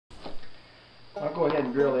I'll go ahead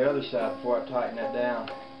and drill the other side before I tighten that down.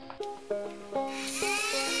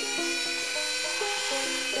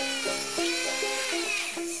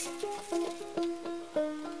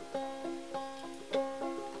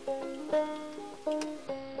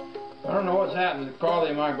 I don't know what's happened to the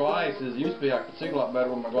quality of my glasses. It used to be I could see a lot better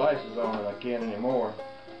with my glasses on than I can anymore.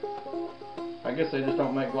 I guess they just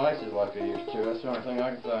don't make glasses like they used to. That's the only thing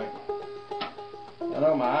I can think. I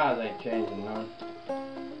know my eyes ain't changing none.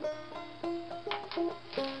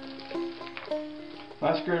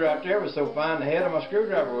 My screw right there was so fine the head of my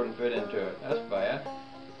screwdriver wouldn't fit into it. That's bad.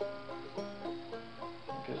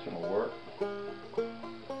 I guess it'll work. I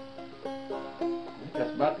think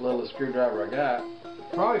that's about the littlest screwdriver I got.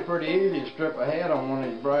 Probably pretty easy to strip a head on one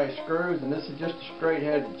of these brass screws, and this is just a straight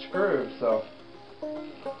headed screw, so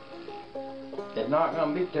it's not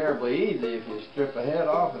going to be terribly easy if you strip a head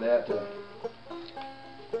off of that to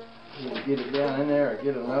either get it down in there or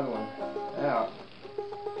get another one out.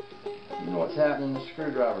 You know what's happening, the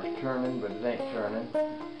screwdriver's turning, but it ain't turning.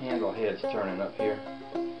 Handle head's turning up here.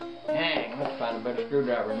 Dang, let's find a better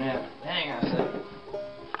screwdriver than that. Dang, I say.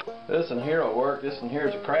 This one here will work. This one here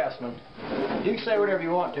is a Craftsman. You can say whatever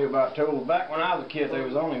you want to about tools. Back when I was a kid, there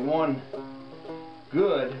was only one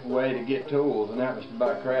good way to get tools, and that was to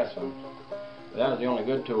buy Craftsman. That was the only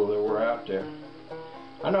good tool there were out there.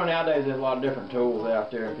 I know nowadays there's a lot of different tools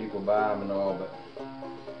out there and people buy them and all, but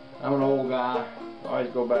I'm an old guy. I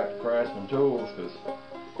always go back to Craftsman tools because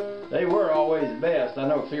they were always the best. I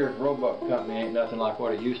know Sears Roebuck Company ain't nothing like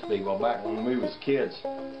what it used to be. Well, back when we was kids,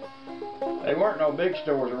 there weren't no big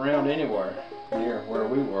stores around anywhere near where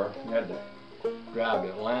we were. You had to drive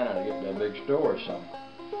to Atlanta to get to a big store or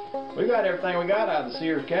something. We got everything we got out of the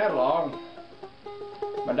Sears catalog.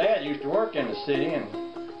 My dad used to work in the city, and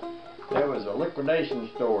there was a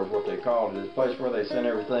liquidation store is what they called it. It's a place where they sent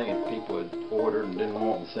everything that people had ordered and didn't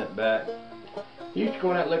want and sent back. He used to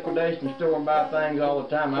go in that liquidation store and buy things all the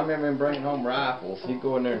time. I remember him bringing home rifles. He'd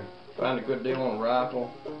go in there and find a good deal on a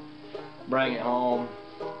rifle, bring it home.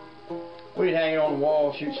 We'd hang it on the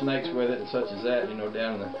wall, shoot snakes with it and such as that, you know,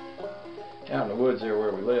 out in the woods there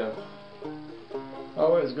where we lived.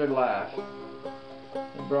 Oh, it was a good life.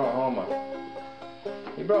 He brought home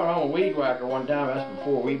a weed whacker one time. That's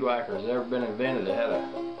before weed whackers ever been invented. It had a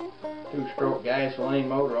 2-stroke gasoline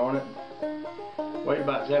motor on it. Weighed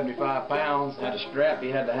about 75 pounds. Had a strap he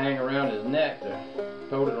had to hang around his neck to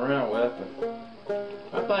tote it around with.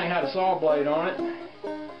 That thing had a saw blade on it.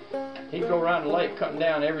 He'd go around the lake cutting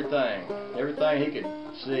down everything he could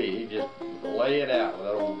see. He'd just lay it out with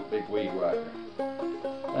that old big weed whacker.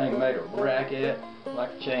 Thing made a racket like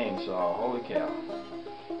a chainsaw. Holy cow.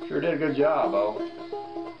 Sure did a good job, though.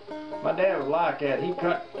 My dad was like that. He'd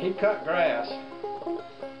cut grass.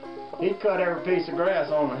 He'd cut every piece of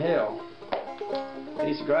grass on the hill.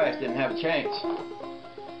 Piece of grass didn't have a chance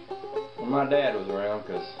when my dad was around,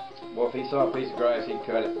 because, well, if he saw a piece of grass, he'd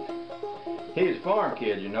cut it. He was a farm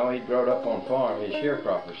kid, you know. He'd grown up on a farm. He was a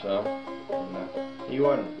sharecropper, so he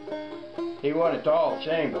wasn't at all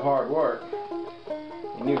ashamed of hard work.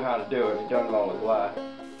 He knew how to do it. He'd done it all his life.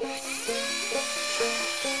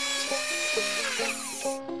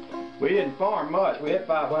 We didn't farm much. We had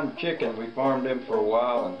 500 chickens. We farmed them for a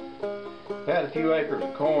while and had a few acres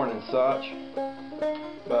of corn and such.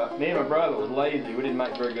 But me and my brother was lazy. We didn't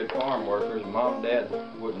make very good farm workers. Mom and Dad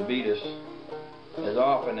wouldn't beat us as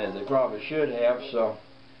often as they probably should have, so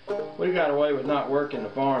we got away with not working the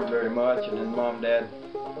farm very much. And then Mom and Dad,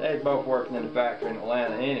 they was both working in the factory in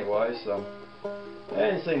Atlanta anyway, so it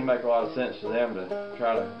didn't seem to make a lot of sense to them to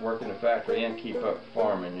try to work in the factory and keep up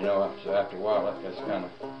farming, you know. So after a while, that just kind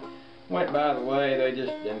of went by the way. They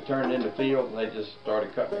just then turned into fields and they just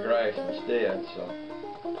started cutting the grass instead. So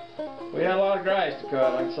we had a lot of grass to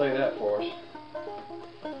cut, I can say that for us.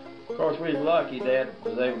 Of course, we was lucky Dad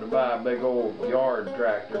was able to buy a big old yard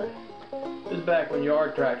tractor. This is back when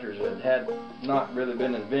yard tractors had not really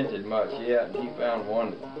been invented much yet, and he found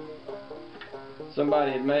one that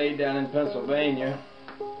somebody had made down in Pennsylvania,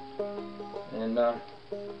 and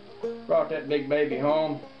brought that big baby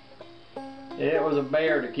home. It was a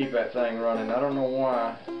bear to keep that thing running. I don't know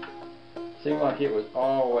why. It seemed like it was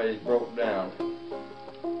always broke down.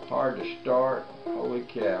 Hard to start. Holy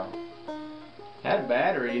cow. Had a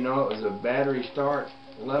battery, you know. It was a battery start,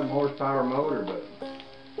 11 horsepower motor, but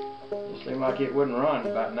it seemed like it wouldn't run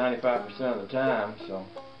about 95% of the time. So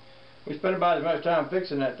we spent about as much time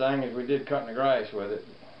fixing that thing as we did cutting the grass with it.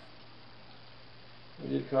 We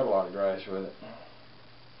did cut a lot of grass with it.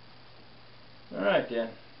 Alright then.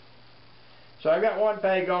 So I got one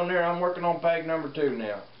peg on there. I'm working on peg number 2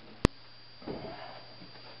 now.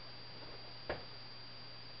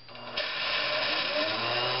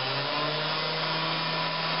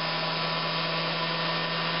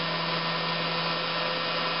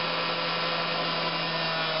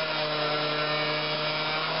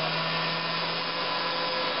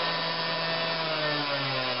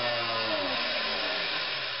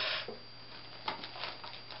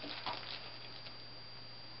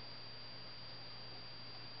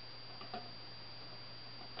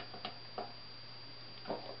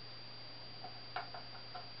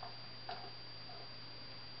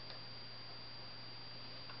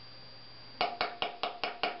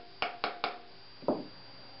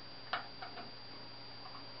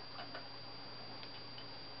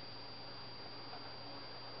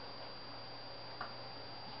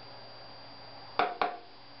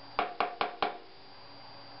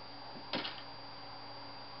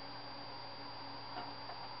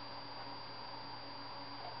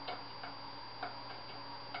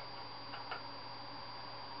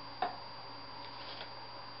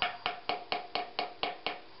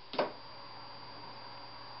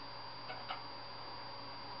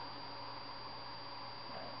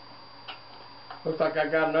 Looks like I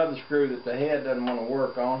got another screw that the head doesn't want to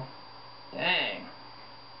work on. Dang.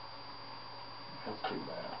 That's too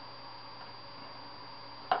bad.